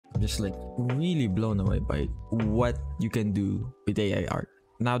just like really blown away by what you can do with AI art.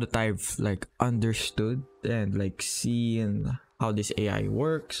 Now that I've like understood and like seen how this AI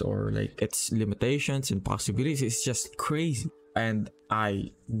works, or like its limitations and possibilities, it's just crazy. And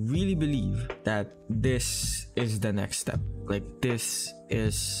I really believe that this is the next step. Like this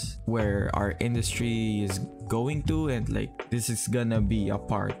is where our industry is going to, and like this is gonna be a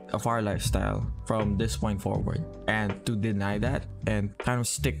part of our lifestyle from this point forward. And to deny that and kind of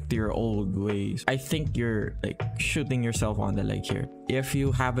stick to your old ways, I think you're like shooting yourself on the leg here. If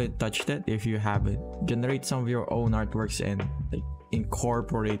you haven't touched it, if you haven't generate some of your own artworks and like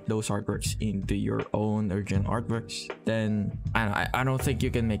incorporate those artworks into your own original artworks, then I don't think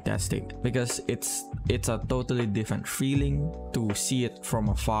you can make that stick, because it's a totally different feeling to see it from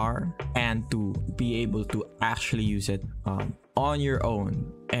afar and to be able to actually use it on your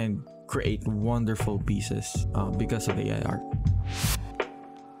own and create wonderful pieces because of AI art.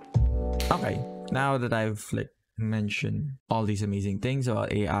 Okay, now that I've like mentioned all these amazing things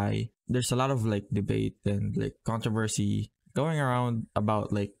about AI, there's a lot of like debate and like controversy going around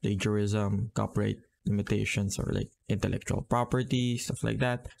about like plagiarism, copyright limitations, or like intellectual property, stuff like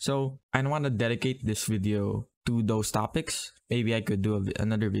that. So I don't want to dedicate this video to those topics. Maybe I could do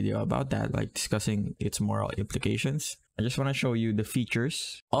another video about that, like discussing its moral implications. I just want to show you the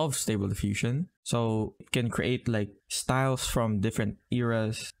features of Stable Diffusion. So it can create like styles from different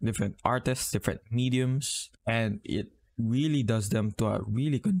eras, different artists, different mediums, and it really does them to a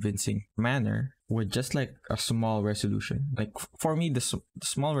really convincing manner with just like a small resolution. Like for me, the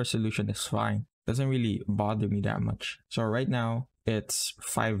small resolution is fine. Doesn't really bother me that much. So right now it's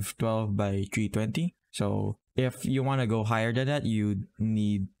 512 by 320. So if you want to go higher than that, you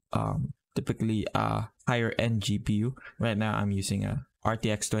need typically a higher end GPU. Right now I'm using a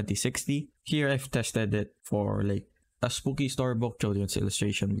RTX 2060. Here I've tested it for like a spooky storybook children's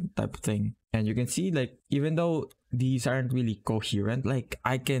illustration type of thing, and you can see like even though these aren't really coherent, like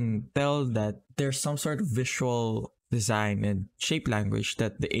I can tell that there's some sort of visual design and shape language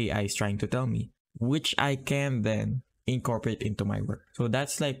that the AI is trying to tell me, which I can then incorporate into my work. So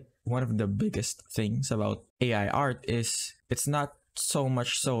that's like one of the biggest things about AI art, is it's not so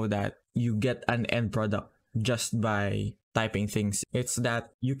much so that you get an end product just by typing things. It's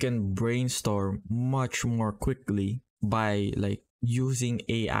that you can brainstorm much more quickly by like using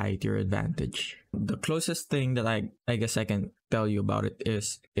AI to your advantage. The closest thing that I guess I can tell you about it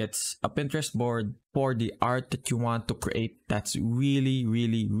is it's a Pinterest board for the art that you want to create that's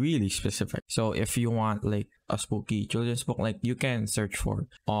really specific. So if you want like a spooky children's book, like you can search for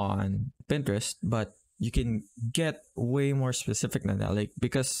on Pinterest, but you can get way more specific than that, like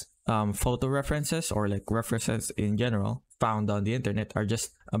because photo references or like references in general found on the internet are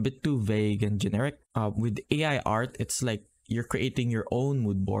just a bit too vague and generic. With AI art, it's like you're creating your own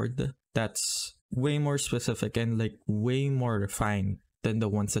mood board that's way more specific and like way more refined than the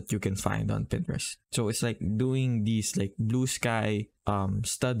ones that you can find on Pinterest. So it's like doing these like blue sky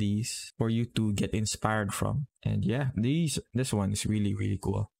studies for you to get inspired from. And yeah, this one is really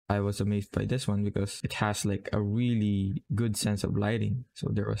cool. I was amazed by this one because it has like a really good sense of lighting. So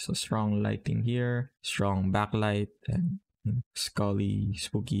there was a strong lighting here, strong backlight, and scully,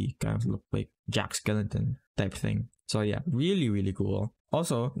 spooky, kind of look like Jack Skellington type thing. So yeah, really cool.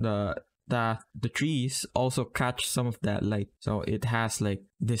 Also, the trees also catch some of that light. So it has like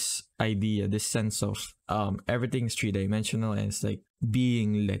this idea, this sense of everything's three-dimensional and it's like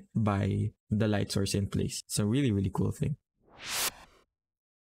being lit by the light source in place. It's a really cool thing.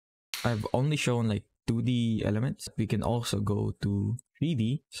 I've only shown like 2D elements. We can also go to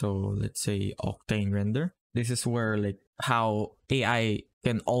 3D. So let's say Octane render. This is where like how AI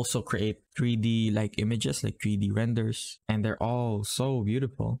can also create 3D like images, like 3D renders, and they're all so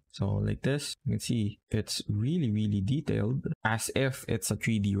beautiful. So like this, you can see it's really detailed as if it's a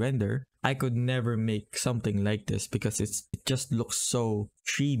 3D render. I could never make something like this because it just looks so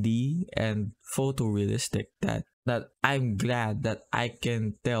 3D and photorealistic that I'm glad that I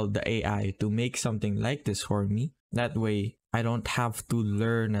can tell the AI to make something like this for me. That way I don't have to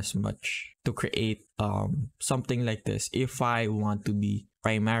learn as much to create something like this if I want to be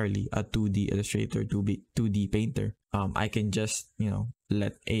primarily a 2D illustrator, 2D painter. I can just, you know,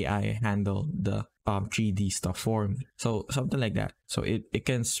 let AI handle the 3D stuff for me. So something like that. So it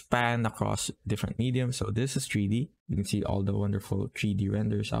can span across different mediums. So this is 3D. You can see all the wonderful 3D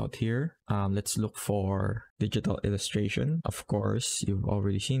renders out here. Let's look for digital illustration. Of course, you've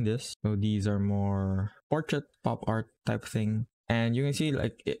already seen this. So these are more portrait, pop art type thing. And you can see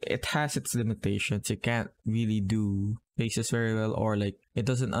like it has its limitations. It can't really do faces very well, or like it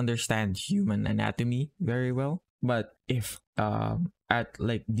doesn't understand human anatomy very well. But if at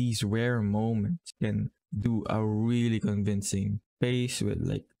like these rare moments can do a really convincing face with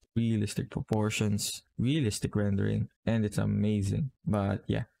like realistic proportions, realistic rendering, and it's amazing. But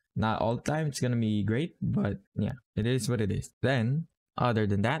yeah, not all the time it's gonna be great, but yeah, it is what it is. Then other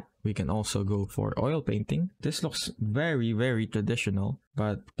than that, we can also go for oil painting. This looks very, very traditional,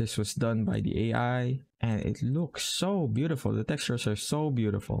 but this was done by the AI and it looks so beautiful. The textures are so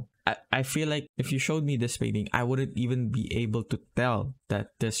beautiful. I feel like if you showed me this painting, I wouldn't even be able to tell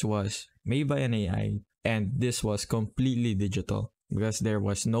that this was made by an AI and this was completely digital because there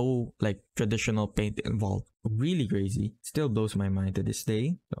was no like traditional paint involved. Really crazy. Still blows my mind to this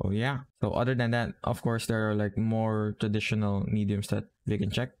day. So yeah. So other than that, of course, there are like more traditional mediums that we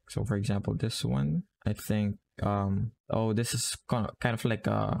can check. So for example, this one, I think, oh, this is kind of like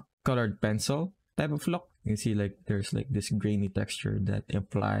a colored pencil type of look. You can see like there's like this grainy texture that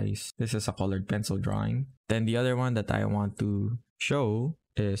implies this is a colored pencil drawing. Then the other one that I want to show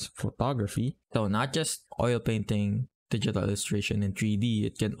is photography. So not just oil painting, digital illustration in 3D,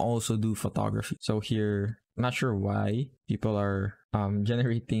 it can also do photography. So here, I'm not sure why people are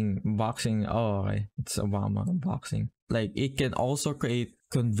generating boxing. Oh, okay. It's Obama boxing. Like it can also create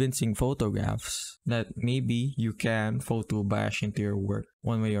convincing photographs that maybe you can photo bash into your work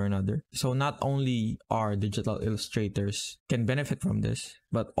one way or another. So not only are digital illustrators can benefit from this,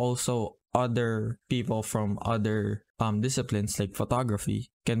 but also other people from other disciplines like photography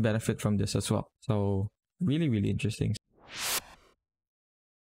can benefit from this as well. So really, really interesting.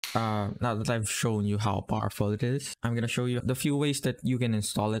 Now that I've shown you how powerful it is, I'm gonna show you the few ways that you can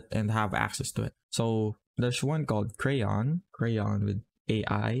install it and have access to it. So there's one called Crayon with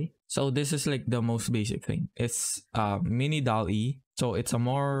AI. So this is like the most basic thing. It's mini DALL-E. So it's a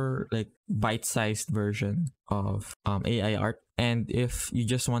more like bite-sized version of AI art. And if you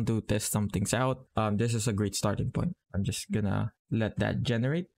just want to test some things out, this is a great starting point. I'm just gonna let that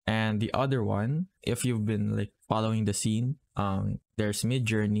generate. And the other one, if you've been like following the scene, there's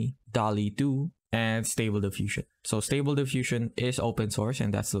Midjourney, DALL-E 2, and Stable Diffusion. So Stable Diffusion is open source,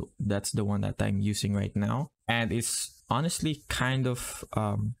 and that's the one that I'm using right now. And it's honestly kind of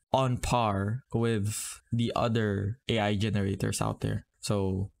on par with the other AI generators out there.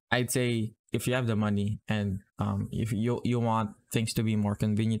 So I'd say if you have the money and if you want things to be more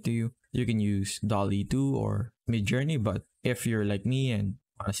convenient to you, you can use DALL-E 2 or Midjourney. But if you're like me and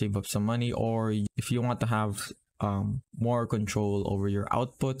want to save up some money, or if you want to have more control over your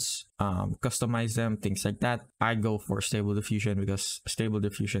outputs, customize them, things like that, I go for Stable Diffusion because Stable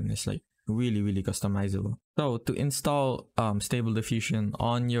Diffusion is like really, really customizable. So to install Stable Diffusion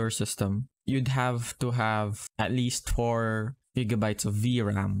on your system, you'd have to have at least 4 gigabytes of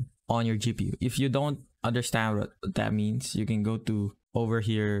VRAM on your GPU. If you don't understand what that means, you can go to over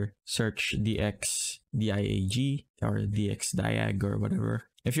here, search DXDIAG or DXDIAG or whatever.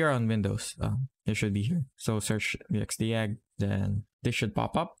 If you're on Windows, it should be here. So search DXDIAG, then this should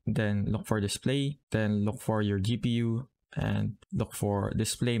pop up. Then look for display, then look for your GPU and look for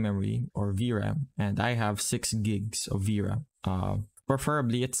display memory or VRAM. And I have 6 gigs of VRAM.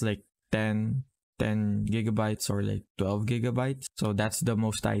 Preferably it's like 10 gigabytes or like 12 gigabytes. So that's the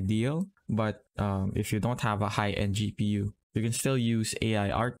most ideal. But if you don't have a high-end GPU, you can still use AI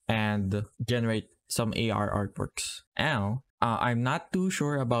art and generate some AR artworks. Now, I'm not too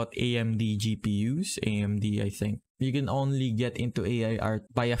sure about AMD GPUs. AMD, I think. You can only get into AI art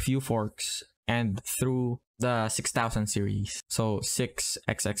by a few forks and through the 6000 series. So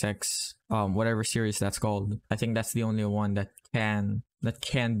 6XXX, whatever series that's called. I think that's the only one that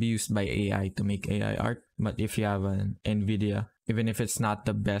can be used by AI to make AI art. But if you have an NVIDIA, even if it's not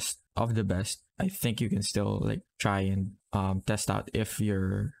the best of the best, I think you can still like try and test out if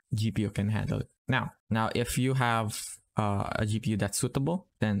your GPU can handle it. Now if you have a GPU that's suitable,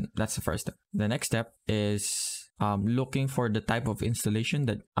 then that's the first step. The next step is looking for the type of installation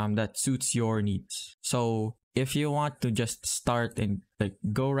that suits your needs. So if you want to just start and like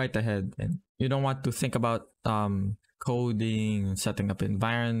go right ahead and you don't want to think about coding, setting up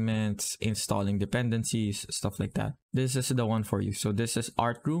environments, installing dependencies, stuff like that, this is the one for you. So this is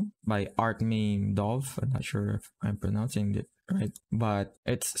Artroom by Artmain-Dov. I'm not sure if I'm pronouncing it right, but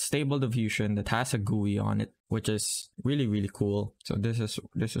it's Stable Diffusion that has a GUI on it, which is really, really cool. So this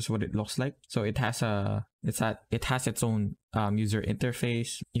is what it looks like. So it has its own user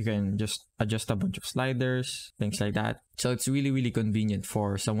interface. You can just adjust a bunch of sliders, things like that. So it's really, really convenient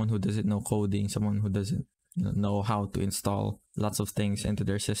for someone who doesn't know coding, someone who doesn't know how to install lots of things into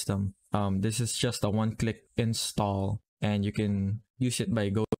their system. This is just a one-click install, and you can use it by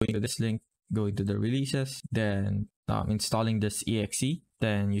going to this link, going to the releases, then installing this exe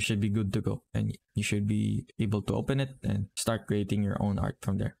then you should be good to go, and you should be able to open it and start creating your own art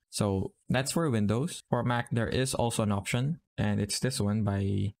from there. So that's for Windows. For Mac, there is also an option, and it's this one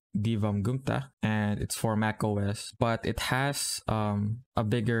by Divam Gumta, and it's for Mac OS, but it has a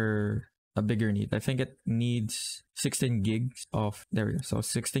bigger need. I think it needs 16 gigs of, there we go, so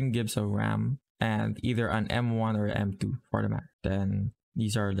 16 gigs of RAM and either an M1 or M2 for the Mac. Then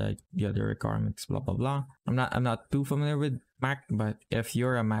these are like the other requirements, blah blah blah. I'm not too familiar with Mac, but if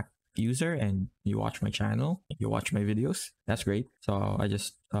you're a Mac user and you watch my channel, you watch my videos, that's great. So I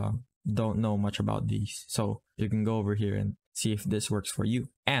just don't know much about these, so you can go over here and see if this works for you.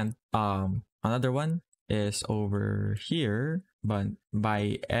 And another one is over here, but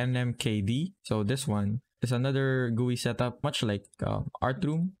by NMKD. So this one is another GUI setup, much like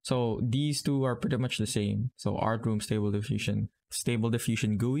Artroom. So these two are pretty much the same. So Artroom, Stable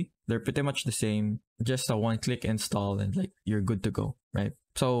Diffusion GUI, they're pretty much the same, just a one-click install and like you're good to go, right?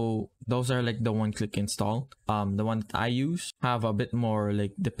 So those are like the one-click install. The one that I use have a bit more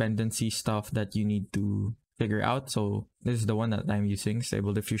like dependency stuff that you need to figure out. So this is the one that I'm using,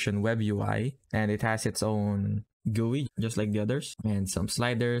 Stable Diffusion Web UI, and it has its own GUI just like the others and some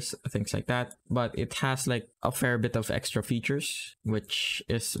sliders, things like that, but it has like a fair bit of extra features which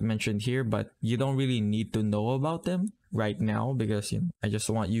is mentioned here, but you don't really need to know about them right now, because I just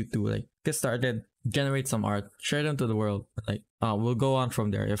want you to like get started, generate some art, share them to the world. Like we'll go on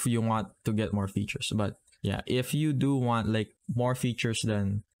from there if you want to get more features. But yeah, if you do want like more features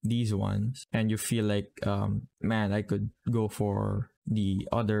than these ones and you feel like man, I could go for the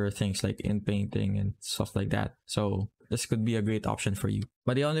other things like in painting and stuff like that, so this could be a great option for you.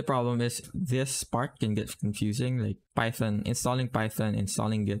 But the only problem is this part can get confusing, like installing Python,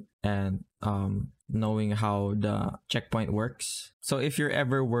 installing Git, and knowing how the checkpoint works. So if you're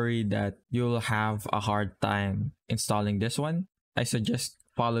ever worried that you'll have a hard time installing this one, I suggest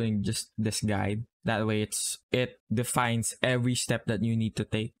following just this guide. That way it defines every step that you need to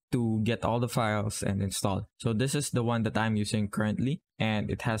take to get all the files and install. So this is the one that I'm using currently, and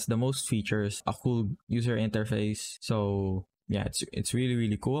it has the most features, a cool user interface. So yeah, it's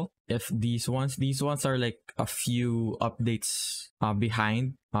really cool. If these ones are like a few updates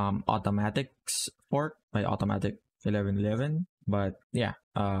behind Automatic's fork by Automatic 1111, but yeah,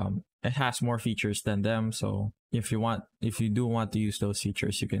 it has more features than them. So if you do want to use those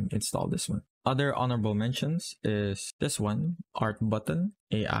features, you can install this one. Other honorable mentions is this one, Art Button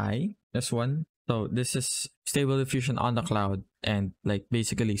AI. This one, so this is Stable Diffusion on the cloud, and like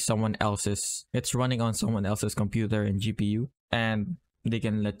basically it's running on someone else's computer and GPU, and they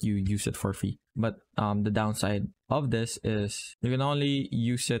can let you use it for free. But the downside of this is you can only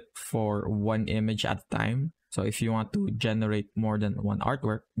use it for one image at a time. So if you want to generate more than one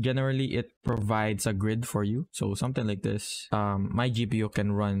artwork, generally it provides a grid for you. So something like this, my GPU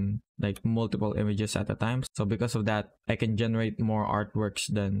can run like multiple images at a time. So because of that, I can generate more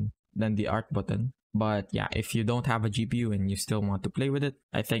artworks than the Art Button. But yeah, if you don't have a GPU and you still want to play with it,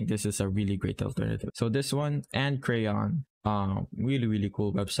 I think this is a really great alternative. So this one and Crayon, really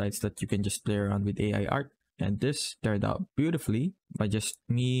cool websites that you can just play around with AI art. And this turned out beautifully by just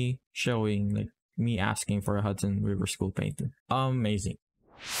me showing, like me asking for a Hudson River School painting. Amazing.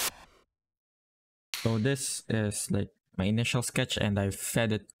 So this is like my initial sketch, and I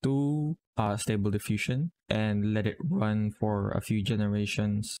fed it to Stable Diffusion and let it run for a few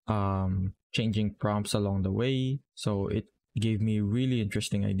generations, changing prompts along the way. So it gave me really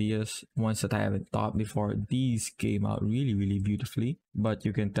interesting ideas, ones that I haven't thought before. These came out really beautifully, but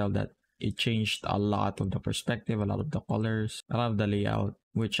you can tell that it changed a lot of the perspective, a lot of the colors, a lot of the layout,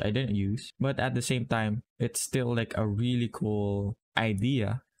 which I didn't use. But at the same time, it's still like a really cool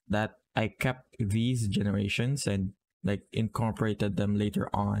idea that I kept these generations and like incorporated them later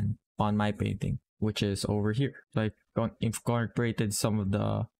on my painting, which is over here. So I incorporated some of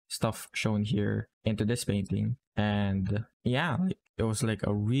the stuff shown here into this painting, and yeah, like, it was like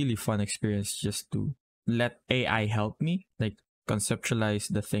a really fun experience just to let AI help me like conceptualize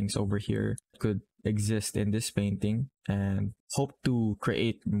the things over here could exist in this painting, and hope to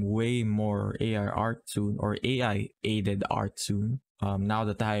create way more AI art soon, or AI aided art soon, now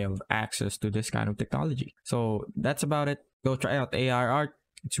that I have access to this kind of technology. So that's about it. Go try out AI art.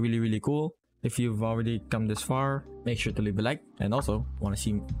 It's really cool. If you've already come this far, make sure to leave a like, and also want to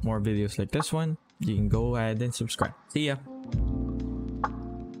see more videos like this one, you can go ahead and subscribe. See ya.